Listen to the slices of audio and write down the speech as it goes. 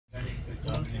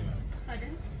monthly, ma'am.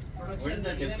 Pardon? What is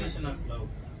the definition of love?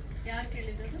 ಯಾರು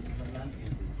ಕೇಳಿದ್ರು?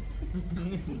 Yes.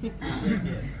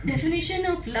 Definition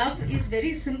of love is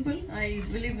very simple. I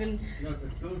believe in. No,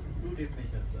 two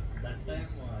definitions, sir. That time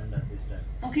and at this time.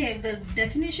 Okay, the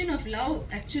definition of love,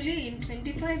 actually in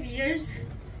 25 years,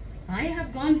 I have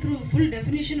gone through full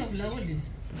definition of love only.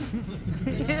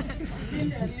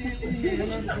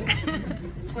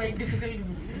 It's quite difficult.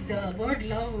 The word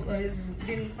love has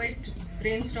been quite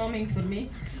brainstorming for me.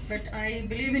 But I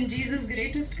believe in Jesus'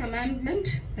 greatest commandment,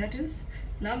 that is,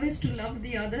 love is to love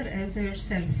the other as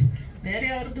yourself. Bare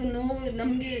yavardu no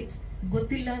namge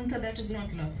gottilla anta, that is not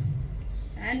love.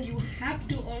 And you have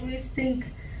to always think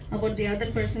about the other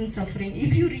person's suffering.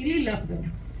 If you really love them,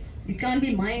 it can't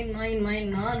be mine,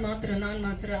 naan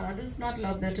matra. That is not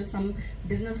love, that is some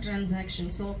business transaction.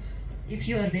 So if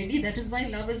you are ready, that is why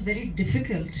love is very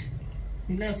difficult.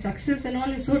 You know, success and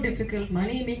all is so difficult,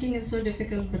 money making is so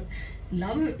difficult, but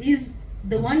love is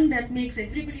the one that makes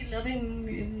everybody loving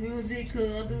music,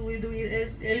 adu idu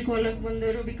elkolak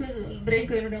bandaru, because break,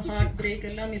 heart break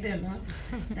ellam ide alla.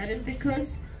 That is because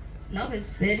love is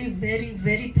very, very,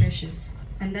 very precious,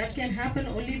 and that can happen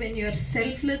only when you are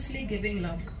selflessly giving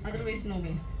love. Otherwise, no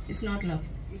way. It's not love.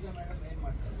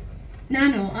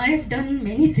 No, I have done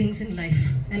many things in life,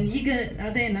 and eager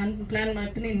ade nan plan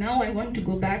martini. Now I want to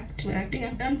go back to acting.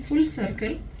 I've done full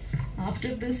circle. After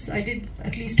this, I did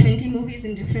at least 20 movies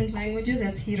in different languages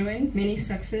as heroine. Many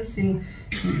success in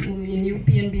UP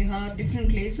and Bihar, different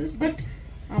places. But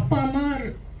Appa Amma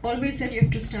always said you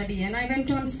have to study, and I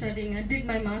went on studying. I did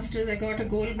my masters. I got a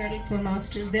gold medal for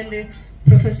masters. Then the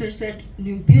professor said,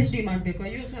 "You PhD ಮಾಡಬೇಕು."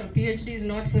 Ayyo sir, PhD is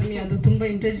not for me. ಅದು ತುಂಬಾ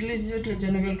intelligent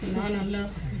ಜನಗಳಿಗೆ ನಾನಲ್ಲ.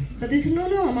 But they said, no,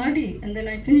 Amadi. And then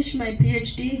I finished my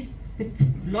PhD with a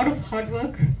lot of hard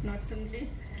work, not simply.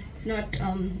 It's not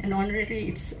an honorary,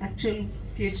 it's actual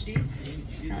PhD.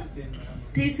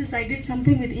 Thesis, I did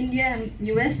something with India and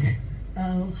US,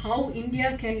 how India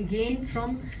can gain from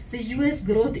the US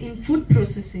growth in food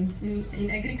processing, in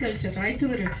agriculture, right?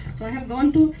 So I have gone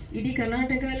to Idi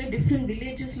Karnataka, different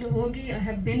villages, hogi. I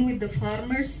have been with the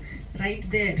farmers right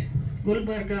there.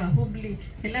 Gulbarga, Hubli,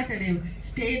 ella kade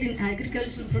stayed in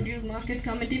agricultural produce market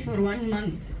committee for 1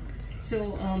 month. So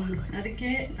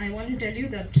adike I want to tell you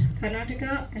that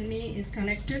Karnataka and me is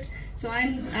connected. So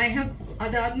I have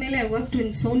adadmele I worked in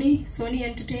Sony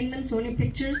Entertainment, Sony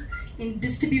Pictures in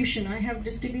distribution. I have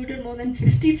distributed more than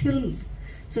 50 films.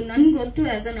 So nan gottu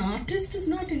as an artist is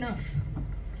not enough.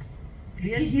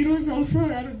 Real heroes also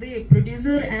are the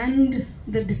producer and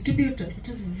the distributor. It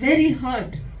is very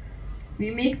hard. We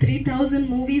make 3,000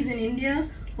 movies in India,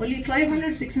 only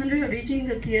 500, 600 are reaching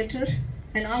the theatre,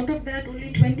 and out of that only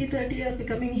 20, 30 are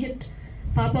becoming hit.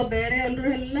 Papa Bere allru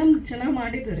ellam chana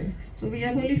madidare. So we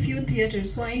have only few theatres.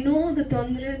 So I know the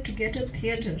tondre to get a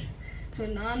theatre. So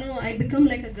I become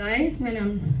like a guy when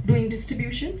I'm doing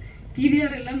distribution.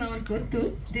 PVR ellam avar gottu.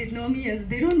 They know me as,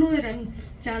 they don't know that I'm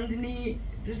Chandini.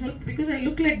 Because I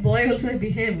look like boy also, I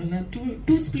behave.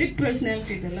 Two split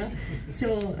personality. So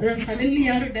suddenly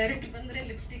yaru direct bandre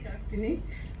lipstick haktini.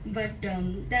 But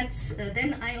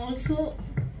then I also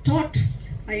taught.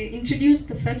 I introduced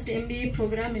the first MBA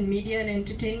program in Media and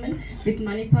Entertainment with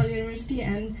Manipal University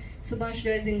and Subhash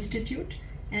Ghai's Institute,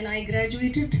 and I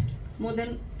graduated more than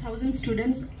 1,000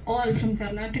 students, all from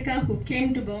Karnataka, who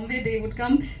came to Bombay. They would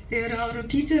come. They were our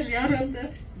teacher. Yaru anta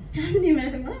Chandini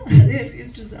madam, they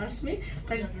used to ask me,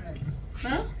 but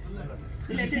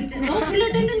full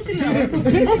attendance illa.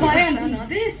 Oh bhaya nanu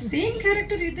ade same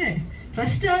character ide.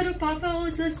 First ಅವರು Papa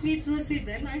was so sweet.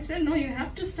 Then I said, no, you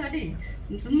have to study.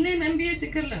 ಸುಮ್ಮನೆ MBA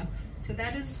ಸಿಕ್ಕಲ್ಲ. So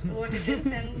that is what it is,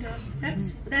 and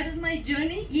that is my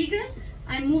journey. Eager,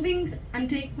 I'm moving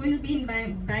and going to be in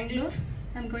Bangalore.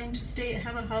 I'm going to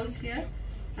have a house here.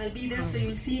 I'll be there, so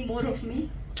you'll see more of me,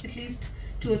 at least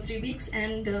 2 or 3 weeks,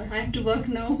 and I have to work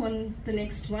now on the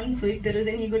next one. So if there is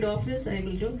any good offers, I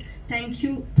will do. Thank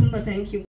you, Tumba, thank you.